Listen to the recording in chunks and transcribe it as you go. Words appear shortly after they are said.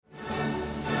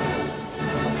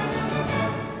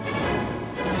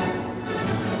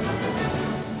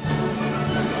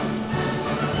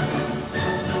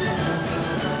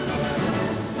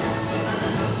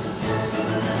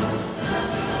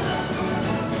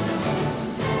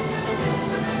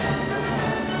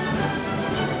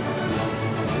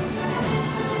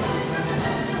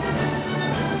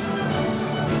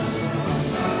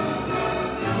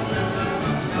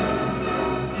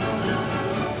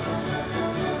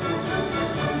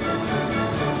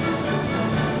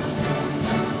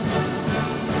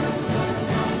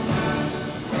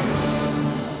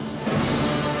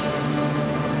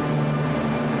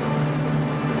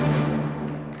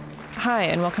Hi,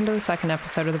 and welcome to the second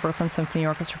episode of the Brooklyn Symphony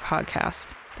Orchestra podcast.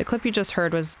 The clip you just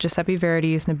heard was Giuseppe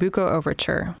Verdi's Nabucco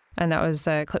Overture, and that was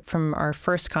a clip from our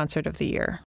first concert of the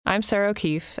year. I'm Sarah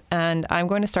O'Keefe, and I'm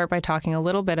going to start by talking a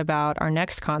little bit about our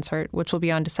next concert, which will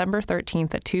be on December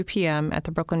 13th at 2 p.m. at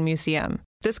the Brooklyn Museum.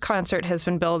 This concert has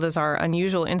been billed as our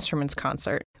Unusual Instruments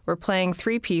concert. We're playing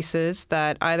 3 pieces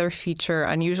that either feature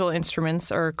unusual instruments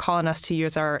or call on us to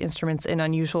use our instruments in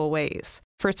unusual ways.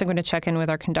 First, I'm going to check in with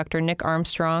our conductor, Nick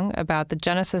Armstrong, about the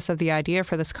genesis of the idea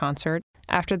for this concert.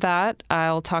 After that,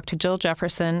 I'll talk to Jill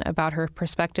Jefferson about her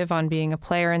perspective on being a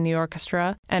player in the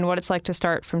orchestra and what it's like to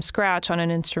start from scratch on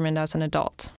an instrument as an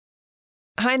adult.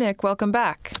 Hi, Nick. Welcome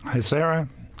back. Hi, Sarah.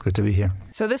 Good to be here.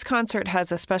 So this concert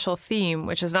has a special theme,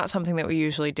 which is not something that we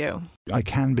usually do. I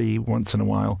can be, once in a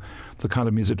while, the kind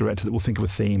of music director that will think of a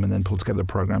theme and then pull together a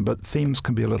program, but themes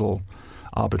can be a little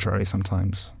arbitrary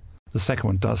sometimes. The second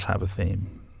one does have a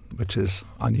theme, which is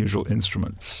unusual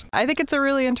instruments. I think it's a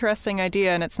really interesting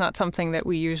idea, and it's not something that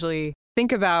we usually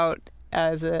think about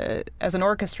as an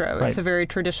orchestra. Right. It's a very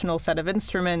traditional set of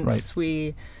instruments. Right.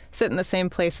 We sit in the same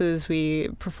places. We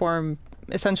perform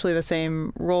essentially the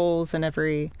same roles in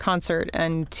every concert,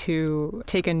 and to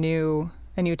take a new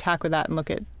tack with that and look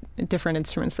at different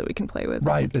instruments that we can play with.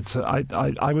 Right.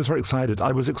 I was very excited.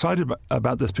 I was excited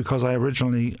about this because I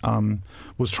originally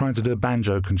was trying to do a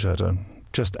banjo concerto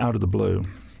just out of the blue.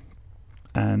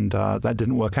 And that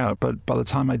didn't work out. But by the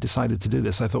time I decided to do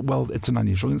this, I thought, well, it's an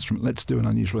unusual instrument. Let's do an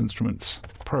unusual instruments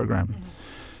program. Mm-hmm.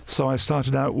 So I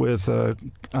started out with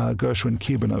Gershwin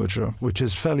Cuban Overture, which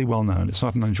is fairly well known. It's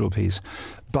not an unusual piece,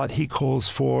 but he calls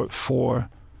for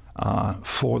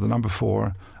the number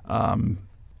 4,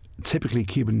 typically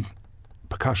Cuban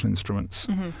percussion instruments,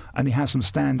 and he has them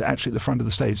stand actually at the front of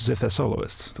the stage as if they're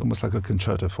soloists, almost like a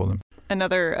concerto for them.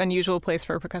 Another unusual place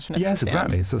for a percussionist yes, to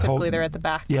stand. Exactly. So typically they're at the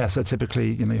back. Yeah, so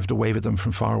typically, you have to wave at them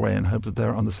from far away and hope that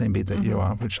they're on the same beat that you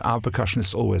are, which our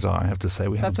percussionists always are, I have to say.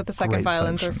 That's what the second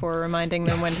violins are for, reminding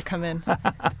them when to come in.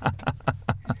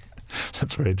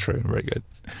 That's very true. Very good.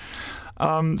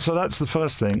 So that's the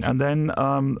first thing. And then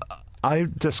I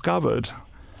discovered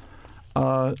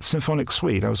a symphonic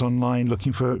suite. I was online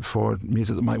looking for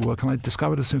music that might work, and I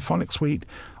discovered a symphonic suite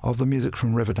of the music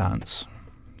from Riverdance,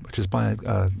 which is by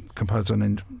a composer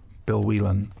named Bill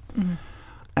Whelan. Mm-hmm.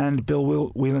 And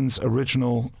Bill Whelan's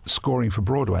original scoring for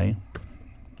Broadway,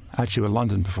 actually a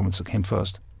London performance that came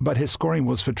first, but his scoring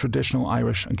was for traditional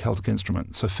Irish and Celtic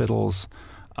instruments, so fiddles,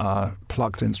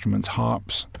 plucked instruments,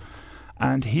 harps.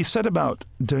 And he set about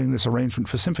doing this arrangement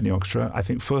for symphony orchestra, I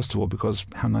think, first of all, because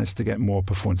how nice to get more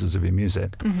performances of your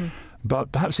music. Mm-hmm.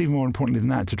 But perhaps even more importantly than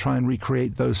that, to try and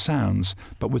recreate those sounds,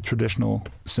 but with traditional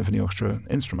symphony orchestra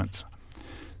instruments.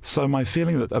 So my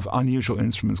feeling of unusual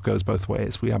instruments goes both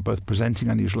ways. We are both presenting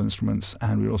unusual instruments,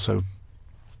 and we're also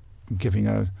giving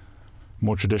a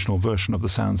more traditional version of the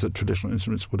sounds that traditional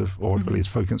instruments would have, or at least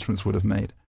folk instruments would have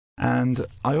made. And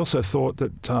I also thought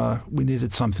that we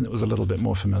needed something that was a little bit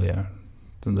more familiar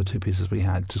than the 2 pieces we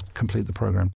had to complete the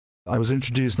program. I was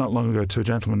introduced not long ago to a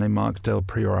gentleman named Mark Del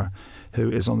Priora,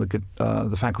 who is on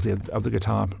the faculty of the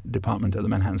guitar department at the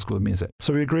Manhattan School of Music.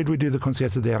 So we agreed we'd do the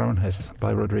Concierto de Aranjuez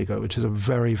by Rodrigo, which is a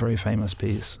very, very famous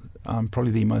piece, probably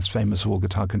the most famous of all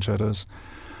guitar concertos.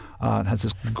 It has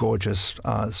this gorgeous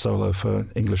solo for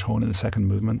English horn in the second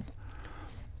movement.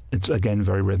 It's, again,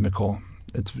 very rhythmical.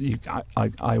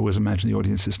 I always imagine the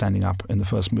audience is standing up in the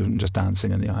first movement and just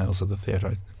dancing in the aisles of the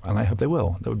theatre, and I hope they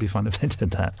will. That would be fun if they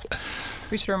did that.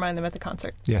 We should remind them at the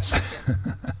concert. Yes.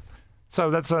 So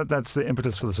that's the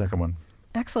impetus for the second one.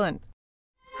 Excellent.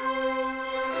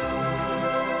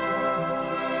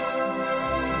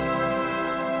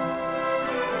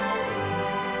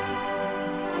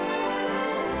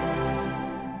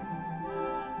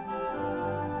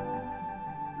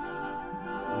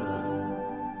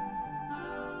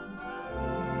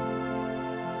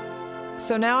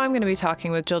 So now I'm going to be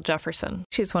talking with Jill Jefferson.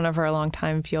 She's one of our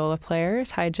longtime viola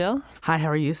players. Hi, Jill. Hi, how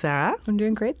are you, Sarah? I'm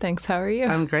doing great, thanks. How are you?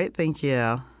 I'm great, thank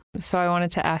you. So I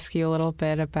wanted to ask you a little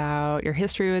bit about your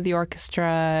history with the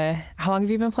orchestra. How long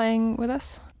have you been playing with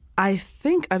us? I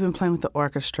think I've been playing with the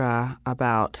orchestra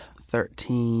about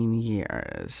 13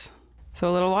 years. So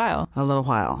a little while. A little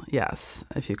while, yes,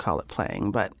 if you call it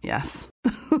playing, but yes.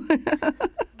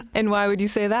 And why would you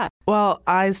say that? Well,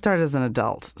 I started as an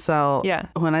adult. So yeah.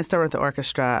 When I started with the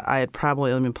orchestra, I had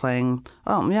probably only been playing,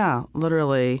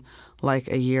 literally like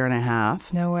a year and a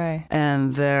half. No way.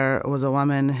 And there was a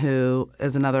woman who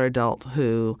is another adult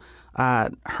who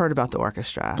heard about the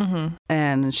orchestra. Mm-hmm.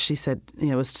 And she said,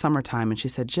 it was summertime, and she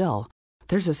said, Jill,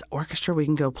 there's this orchestra we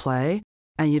can go play,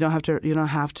 and you don't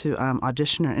have to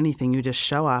audition or anything. You just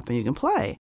show up and you can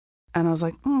play. And I was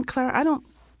like, Claire, I don't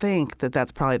think that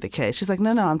that's probably the case. She's like,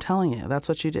 no, I'm telling you, that's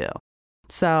what you do.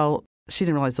 So she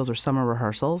didn't realize those were summer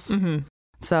rehearsals. Mm-hmm.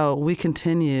 So we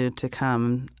continued to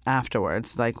come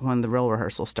afterwards, like when the real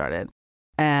rehearsal started.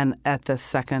 And at the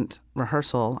second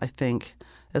rehearsal, I think,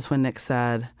 is when Nick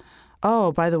said,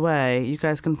 oh, by the way, you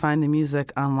guys can find the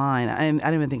music online. I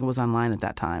didn't even think it was online at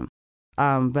that time,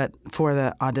 but for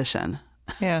the audition.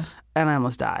 Yeah. And I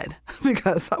almost died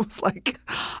because I was like,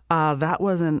 that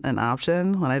wasn't an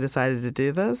option when I decided to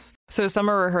do this. So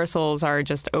summer rehearsals are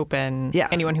just open. Yes.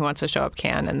 Anyone who wants to show up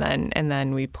can, and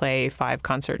then we play 5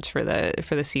 concerts for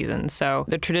the season. So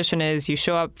the tradition is you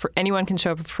show up anyone can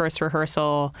show up for first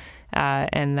rehearsal,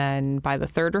 and then by the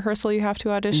third rehearsal you have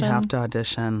to audition. You have to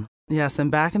audition. Yes,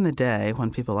 and back in the day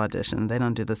when people auditioned, they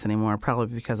don't do this anymore,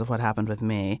 probably because of what happened with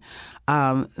me.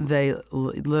 They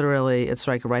literally, it's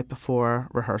like right before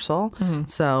rehearsal. Mm-hmm.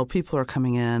 So people are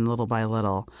coming in little by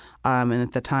little. And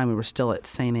at the time, we were still at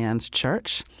St. Anne's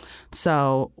Church.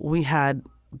 So we had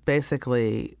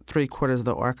basically 3/4 of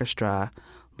the orchestra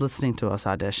listening to us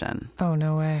audition. Oh,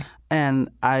 no way. And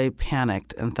I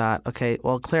panicked and thought, okay,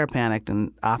 well, Claire panicked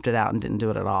and opted out and didn't do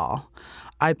it at all.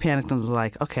 I panicked and was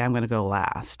like, okay, I'm going to go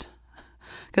last.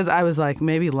 Because I was like,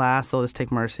 maybe last they'll just take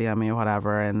mercy on me or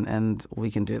whatever, and we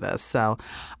can do this. So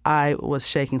I was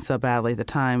shaking so badly at the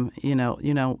time. You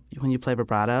know when you play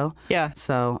vibrato. Yeah.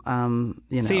 So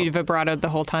So you vibratoed the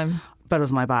whole time. But it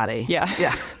was my body. Yeah.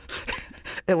 Yeah.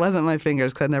 It wasn't my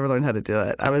fingers because I never learned how to do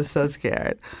it. I was so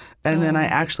scared. And then I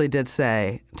actually did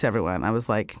say to everyone, I was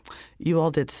like, you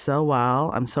all did so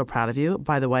well. I'm so proud of you.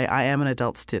 By the way, I am an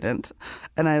adult student.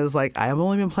 And I was like, I have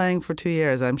only been playing for 2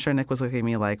 years. I'm sure Nick was looking at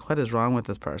me like, what is wrong with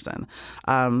this person?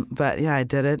 But yeah, I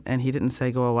did it. And he didn't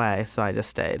say go away. So I just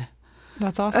stayed.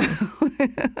 That's awesome.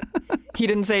 He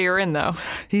didn't say you're in, though.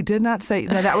 He did not say.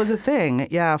 No, that was a thing.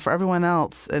 Yeah, for everyone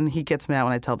else. And he gets mad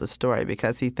when I tell this story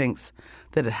because he thinks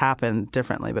that it happened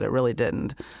differently, but it really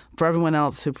didn't. For everyone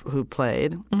else who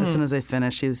played, as soon as they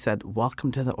finished, he said,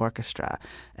 welcome to the orchestra.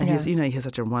 And he has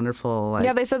such a wonderful...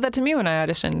 Yeah, they said that to me when I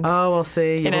auditioned. Oh, well,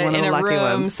 see, you're one of the lucky ones. In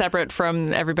a room separate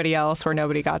from everybody else where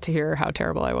nobody got to hear how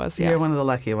terrible I was. Yeah. You're one of the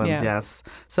lucky ones, yes.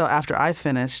 So after I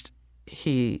finished...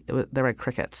 there were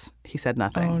crickets. He said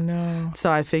nothing. Oh, no.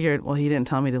 So I figured, well, he didn't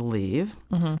tell me to leave.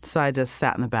 Mm-hmm. So I just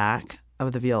sat in the back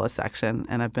of the viola section,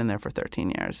 and I've been there for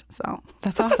 13 years. So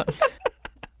that's awesome.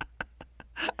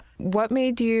 What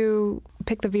made you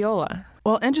pick the viola?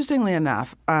 Well, interestingly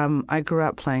enough, I grew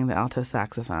up playing the alto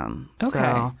saxophone.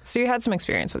 Okay. So you had some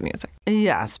experience with music.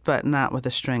 Yes, but not with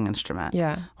a string instrument.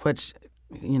 Yeah. Which,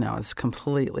 is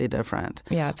completely different.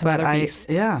 Yeah, it's another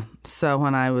beast. Yeah. So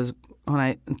when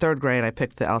in third grade, I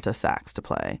picked the alto sax to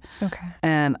play. Okay.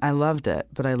 And I loved it,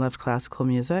 but I loved classical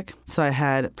music. So I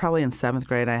had, probably in 7th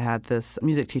grade, I had this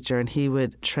music teacher, and he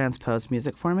would transpose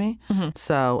music for me. Mm-hmm.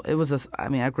 So it was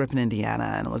I grew up in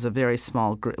Indiana, and it was a very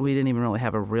small group. We didn't even really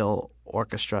have a real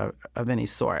orchestra of any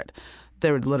sort.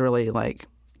 They were literally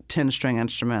 10 string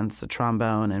instruments, a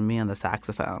trombone, and me on the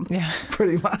saxophone. Yeah.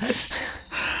 Pretty much.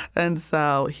 And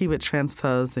so he would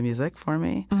transpose the music for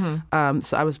me. Mm-hmm.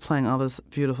 So I was playing all this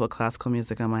beautiful classical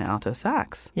music on my alto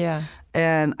sax. Yeah.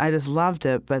 And I just loved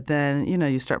it. But then,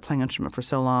 you start playing instrument for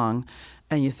so long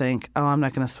and you think, oh, I'm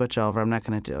not going to switch over. I'm not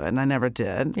going to do it. And I never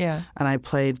did. Yeah. And I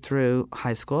played through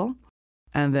high school.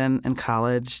 And then in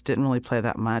college, didn't really play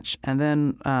that much. And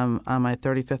then on my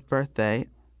 35th birthday,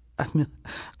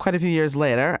 quite a few years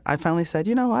later, I finally said,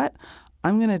 you know what?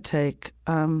 I'm going to take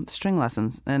string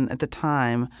lessons. And at the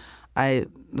time,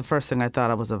 the first thing I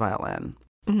thought of was a violin.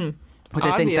 Mm-hmm. Which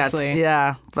Obviously.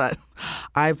 I think but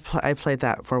I played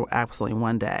that for absolutely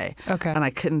one day. Okay. And I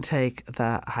couldn't take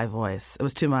the high voice. It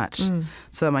was too much. Mm.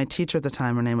 So my teacher at the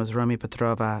time, her name was Romy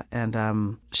Petrova,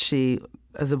 and she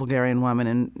is a Bulgarian woman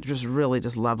and just really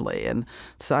just lovely. And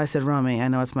so I said, Romy, I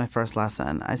know it's my first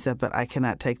lesson. I said, but I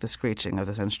cannot take the screeching of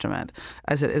this instrument.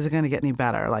 I said, is it going to get any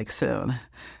better, soon?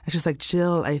 And she's like,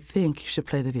 Jill, I think you should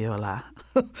play the viola.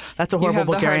 That's a horrible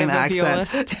Bulgarian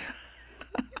accent.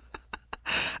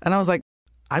 And I was like,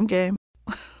 I'm game.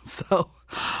 So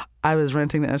I was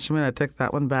renting the instrument. I took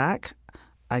that one back.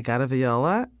 I got a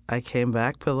viola. I came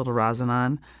back, put a little rosin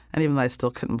on, and even though I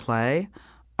still couldn't play,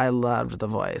 I loved the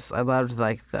voice. I loved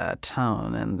the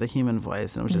tone and the human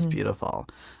voice, and it was just beautiful.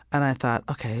 And I thought,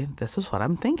 okay, this is what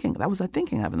I'm thinking. That was I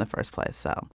thinking of in the first place.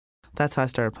 So that's how I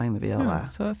started playing the viola. Oh,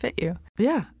 so it fit you.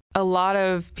 Yeah. A lot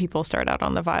of people start out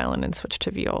on the violin and switch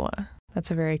to viola. That's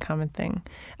a very common thing.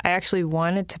 I actually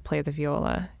wanted to play the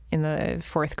viola in the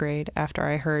 4th grade after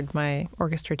I heard my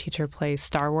orchestra teacher play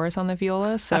Star Wars on the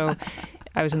viola. So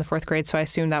I was in the 4th grade, so I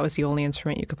assumed that was the only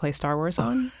instrument you could play Star Wars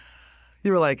on.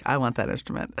 You were like, I want that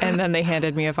instrument. And then they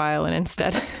handed me a violin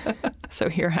instead. So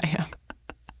here I am.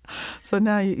 So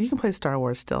now you can play Star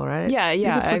Wars still, right? Yeah. You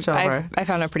can switch over. I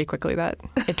found out pretty quickly that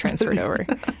it transferred over.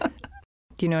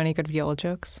 Do you know any good viola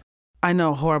jokes? I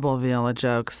know horrible viola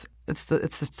jokes. It's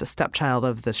the stepchild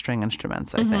of the string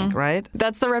instruments, I think, right?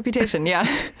 That's the reputation, yeah.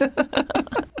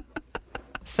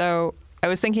 So I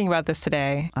was thinking about this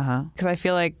today because I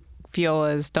feel like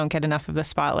violas don't get enough of the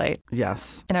spotlight.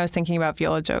 Yes. And I was thinking about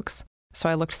viola jokes, so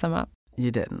I looked some up.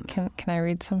 You didn't. Can I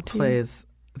read some to you? Please.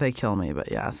 They kill me,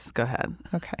 but yes, go ahead.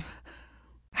 Okay.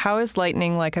 How is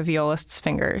lightning like a violist's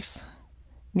fingers?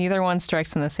 Neither one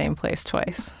strikes in the same place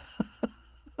twice.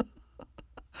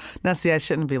 Now, see, I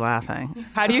shouldn't be laughing.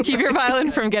 How do you keep your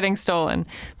violin from getting stolen?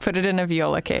 Put it in a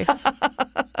viola case.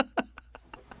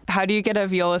 How do you get a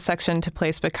viola section to play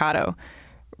spiccato?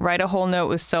 Write a whole note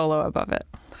with solo above it.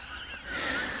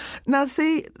 Now,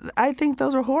 see, I think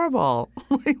those are horrible.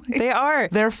 They are.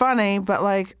 They're funny, but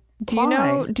like, Do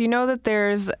you know that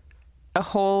there's a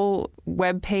whole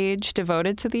web page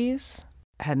devoted to these?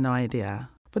 I had no idea.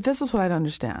 But this is what I don't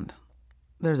understand.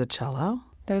 There's a cello.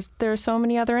 There are so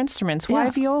many other instruments. Why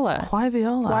viola? Why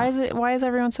viola? Why is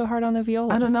everyone so hard on the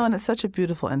viola? I don't know, and it's such a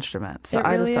beautiful instrument. So It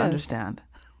I really just don't is. understand.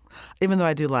 Even though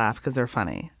I do laugh because they're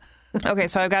funny. Okay,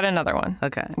 so I've got another one.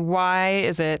 Okay. Why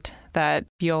is it that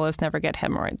violas never get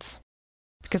hemorrhoids?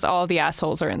 Because all the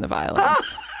assholes are in the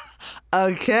violins.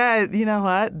 Okay, you know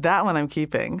what? That one I'm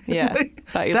keeping. Yeah.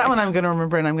 That one I'm going to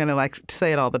remember, and I'm going to like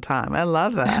say it all the time. I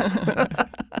love that.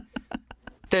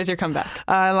 There's your comeback.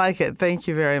 I like it. Thank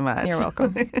you very much. You're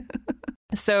welcome.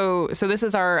 So this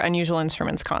is our Unusual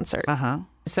Instruments concert.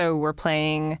 So we're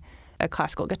playing a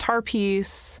classical guitar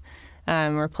piece.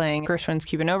 We're playing Gershwin's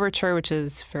Cuban Overture, which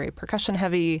is very percussion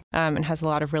heavy and has a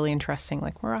lot of really interesting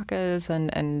like maracas,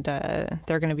 and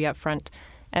they're going to be up front.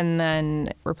 And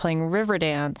then we're playing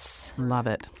Riverdance. Love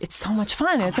it. It's so much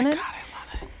fun, isn't it? God,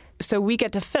 I love it. So we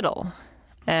get to fiddle,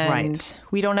 and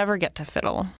we don't ever get to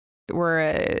fiddle. We're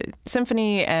a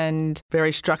symphony and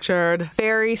Very structured.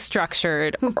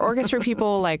 Orchestra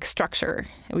people like structure.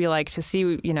 We like to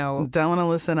see, Don't want to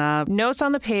listen up. notes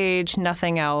on the page,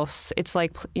 nothing else. It's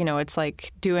like, it's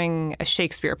like doing a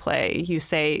Shakespeare play. You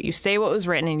say what was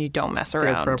written and you don't mess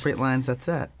around. The appropriate lines, that's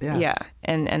it. Yes. Yeah,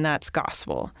 and that's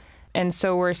gospel. And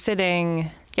so we're sitting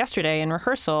yesterday in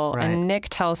rehearsal, and Nick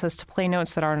tells us to play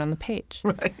notes that aren't on the page.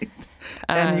 Right.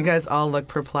 And you guys all look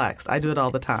perplexed. I do it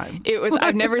all the time.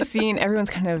 I've never seen, everyone's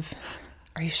kind of,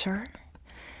 are you sure?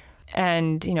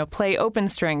 And, play open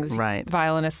strings. Right.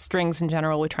 Violinist strings in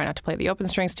general, we try not to play the open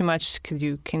strings too much because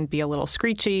you can be a little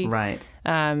screechy. Right.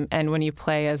 And when you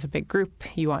play as a big group,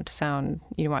 you want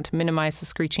to minimize the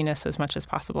screechiness as much as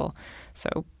possible.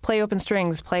 So play open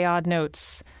strings, play odd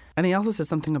notes. And he also said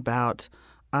something about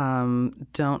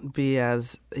don't be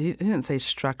as, he didn't say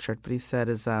structured, but he said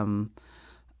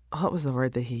what was the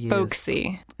word that he used?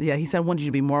 Folksy. Yeah, he said I wanted you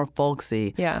to be more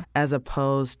folksy as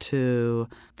opposed to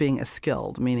being as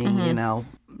skilled, meaning,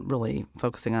 really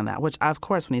focusing on that. Which, of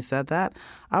course, when he said that,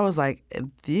 I was like,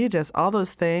 all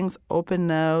those things, open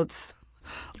notes,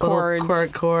 chords,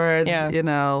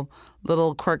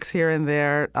 little quirks here and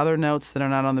there, other notes that are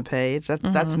not on the page.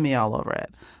 That's me all over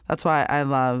it. That's why I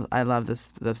love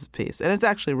this piece. And it's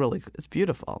actually it's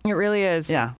beautiful. It really is.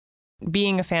 Yeah.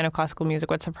 Being a fan of classical music,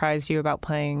 what surprised you about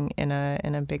playing in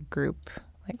a big group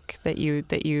like that you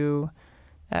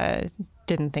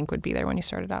didn't think would be there when you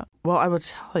started out? Well, I would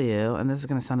tell you, and this is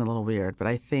going to sound a little weird, but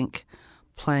I think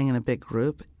playing in a big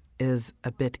group is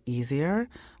a bit easier.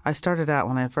 I started out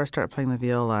when I first started playing the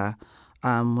viola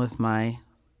with my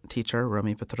teacher,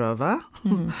 Romy Petrova.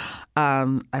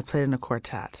 I played in a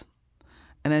quartet.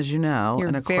 And as you know, you're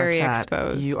in a very quartet,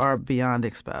 exposed. You are beyond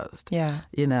exposed. Yeah.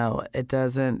 It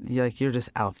doesn't, you're just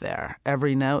out there.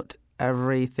 Every note,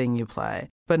 everything you play.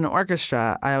 But in an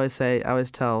orchestra, I always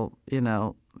tell,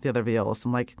 the other violists,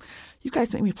 I'm like, you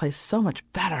guys make me play so much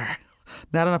better.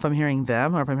 Now, I don't know if I'm hearing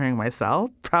them or if I'm hearing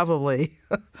myself. Probably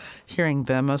hearing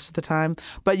them most of the time.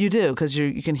 But you do, because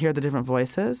you can hear the different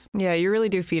voices. Yeah, you really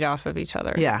do feed off of each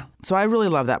other. Yeah. So I really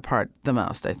love that part the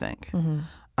most, I think.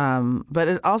 But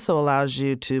it also allows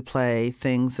you to play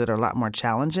things that are a lot more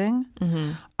challenging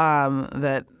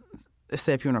that,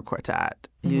 say, if you're in a quartet,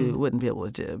 you wouldn't be able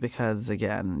to do because,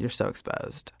 again, you're so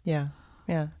exposed. Yeah,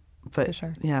 But, for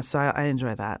sure. Yeah, so I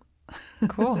enjoy that.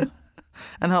 Cool.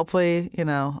 And hopefully,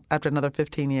 after another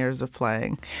 15 years of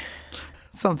playing,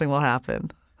 something will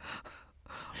happen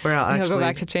where I'll You'll go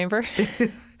back to chamber?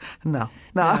 No,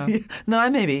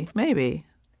 maybe.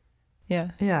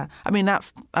 Yeah. Yeah. I mean,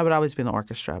 I would always be in the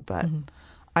orchestra, but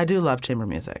I do love chamber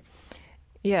music.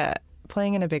 Yeah.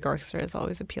 Playing in a big orchestra has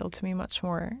always appealed to me much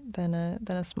more than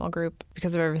a small group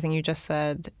because of everything you just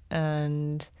said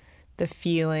and the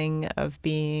feeling of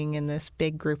being in this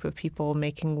big group of people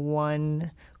making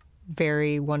one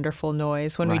very wonderful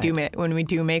noise when we do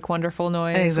make wonderful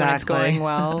noise when it's going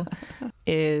well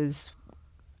is,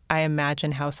 I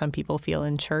imagine, how some people feel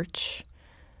in church.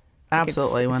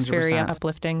 Absolutely, 100%. It's very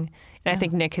uplifting. And I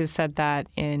think Nick has said that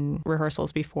in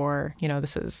rehearsals before.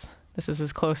 This is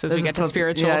as close as we get to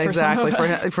spiritual for some of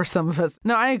us. For some of us.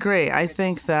 No, I agree. I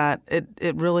think that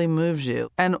it really moves you.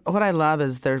 And what I love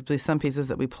is there'll be some pieces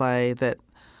that we play that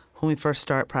when we first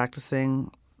start practicing,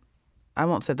 I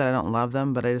won't say that I don't love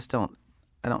them, but I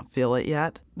don't feel it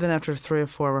yet. Then after 3 or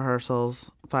 4 rehearsals,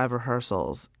 5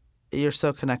 rehearsals, you're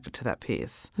so connected to that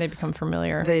piece. They become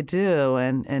familiar. They do,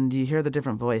 and you hear the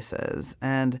different voices,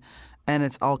 and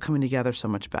it's all coming together so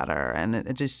much better, and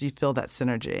it just, you feel that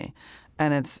synergy,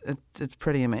 and it's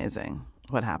pretty amazing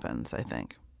what happens, I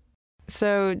think.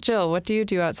 So, Jill, what do you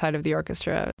do outside of the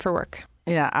orchestra for work?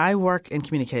 Yeah, I work in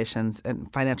communications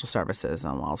and financial services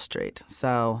on Wall Street,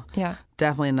 so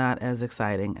definitely not as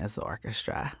exciting as the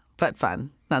orchestra, but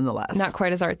fun nonetheless. Not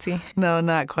quite as artsy. No,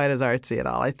 not quite as artsy at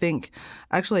all. I think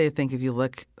if you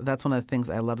look, that's one of the things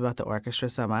I love about the orchestra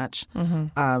so much.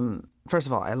 Mm-hmm. First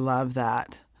of all, I love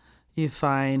that you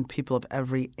find people of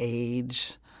every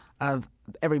age, of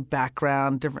every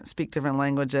background, speak different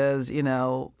languages,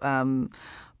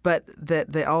 but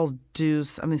that they all do.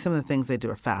 I mean, some of the things they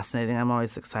do are fascinating. I'm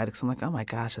always excited because I'm like, oh my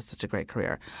gosh, that's such a great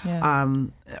career. Yeah.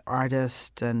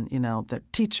 Artists and they're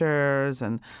teachers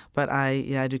but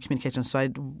I do communications, so I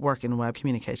work in web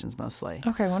communications mostly.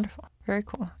 Okay, wonderful, very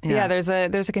cool. Yeah, there's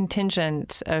a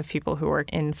contingent of people who work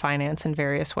in finance in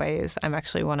various ways. I'm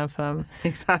actually one of them.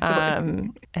 Exactly.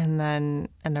 And then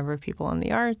a number of people in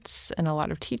the arts and a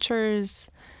lot of teachers.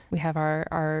 We have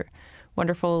our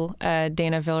wonderful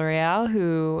Dana Villarreal,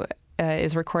 who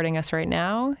is recording us right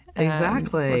now.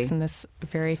 Exactly. Works in this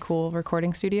very cool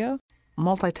recording studio.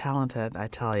 Multi-talented, I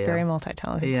tell you. Very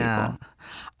multi-talented people.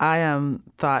 I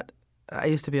thought, I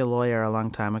used to be a lawyer a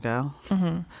long time ago.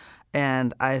 Mm-hmm.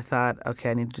 And I thought,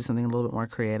 okay, I need to do something a little bit more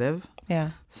creative.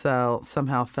 Yeah. So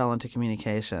somehow fell into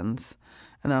communications.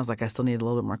 And then I was like, I still need a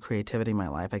little bit more creativity in my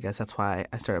life. I guess that's why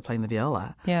I started playing the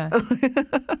viola. Yeah.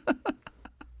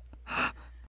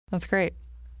 That's great.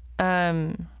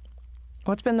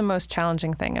 What's been the most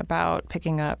challenging thing about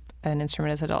picking up an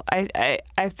instrument as an adult?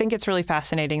 I think it's really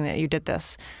fascinating that you did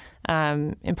this,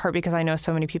 in part because I know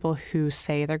so many people who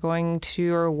say they're going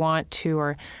to or want to,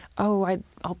 or,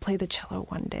 I'll play the cello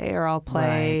one day, or I'll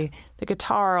play the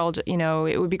guitar.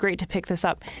 It would be great to pick this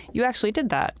up. You actually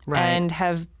did that and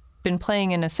have been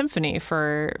playing in a symphony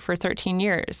for 13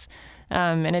 years.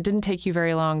 And it didn't take you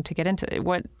very long to get into it.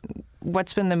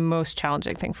 What's been the most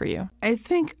challenging thing for you? I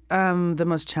think the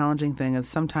most challenging thing is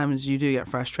sometimes you do get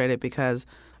frustrated because,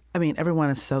 everyone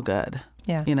is so good.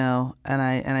 Yeah. And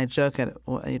I joke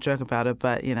about it,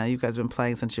 but you guys have been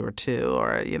playing since you were 2,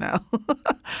 or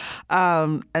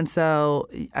and so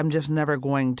I'm just never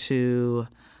going to,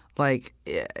 I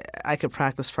could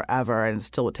practice forever, and it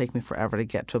still would take me forever to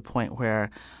get to a point where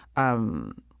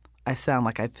I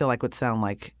feel like would sound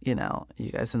like you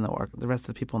guys in the rest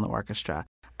of the people in the orchestra.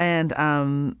 And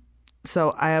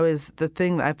so the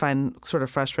thing that I find sort of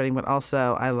frustrating, but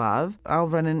also I love, I'll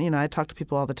run in, I talk to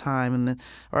people all the time,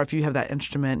 or if you have that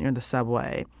instrument, you're in the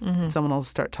subway, mm-hmm. someone will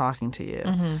start talking to you.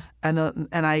 Mm-hmm.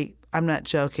 And I'm not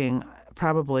joking,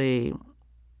 probably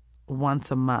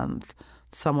once a month,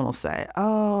 someone will say,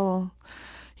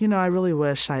 I really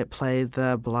wish I had played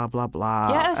the blah, blah, blah.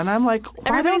 Yes. And I'm like,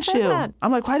 why don't you? That.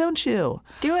 I'm like, why don't you?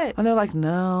 Do it. And they're like,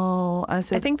 no. I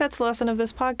think that's the lesson of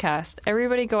this podcast.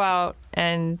 Everybody go out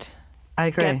and I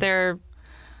agree. Get their,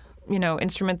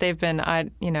 instrument they've been,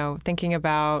 thinking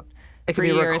about it for could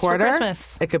be years a recorder. For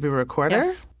Christmas. It could be a recorder.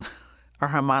 Yes. Or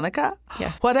harmonica.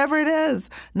 Yeah. Whatever it is.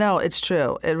 No, it's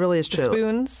true. It really is true.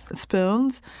 Spoons.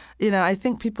 Spoons. I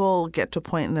think people get to a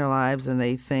point in their lives and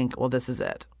they think, well, this is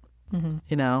it.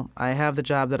 Mm-hmm. I have the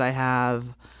job that I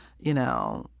have,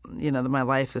 that my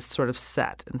life is sort of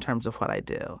set in terms of what I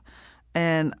do.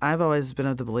 And I've always been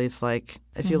of the belief,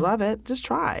 if you love it, just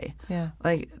try. Yeah.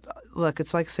 Look,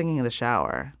 it's like singing in the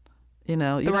shower. You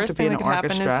don't the have to be in an orchestra. The worst thing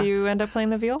that could happen is you end up playing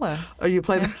the viola. Or you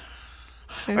play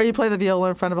or you play the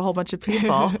viola in front of a whole bunch of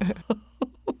people.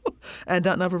 And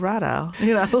don't know vibrato,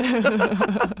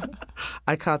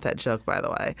 I caught that joke, by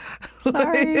the way.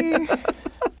 Sorry.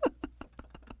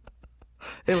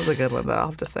 It was a good one, though, I'll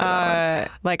have to say that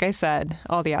one. Like I said,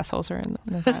 all the assholes are in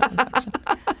the violin section.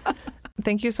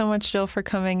 thank you so much, Jill, for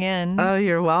coming in. Oh,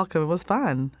 you're welcome. It was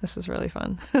fun. This was really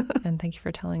fun. And thank you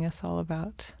for telling us all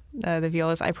about the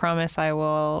violas. I promise I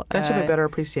will. Don't you have a better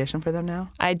appreciation for them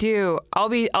now? I do. I'll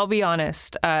be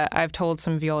honest. I've told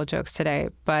some viola jokes today,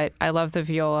 but I love the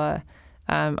viola.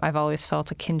 I've always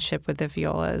felt a kinship with the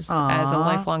violas as a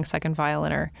lifelong second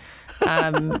violiner.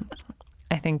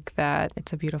 I think that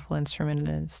it's a beautiful instrument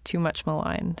and it's too much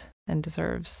maligned and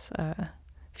deserves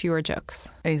fewer jokes.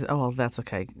 Oh, well, that's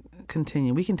okay.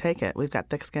 Continue. We can take it. We've got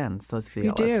thick skins, those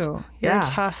violists. You do. You're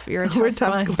tough. You're a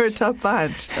tough bunch. We're a tough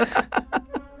bunch.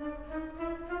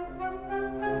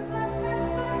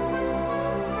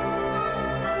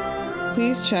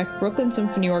 Please check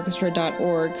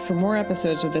brooklynsymphonyorchestra.org for more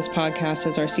episodes of this podcast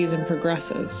as our season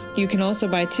progresses. You can also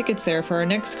buy tickets there for our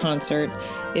next concert.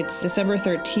 It's December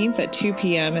 13th at 2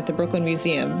 p.m. at the Brooklyn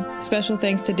Museum. Special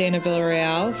thanks to Dana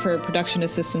Villarreal for production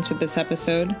assistance with this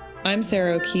episode. I'm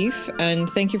Sarah O'Keefe, and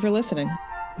thank you for listening.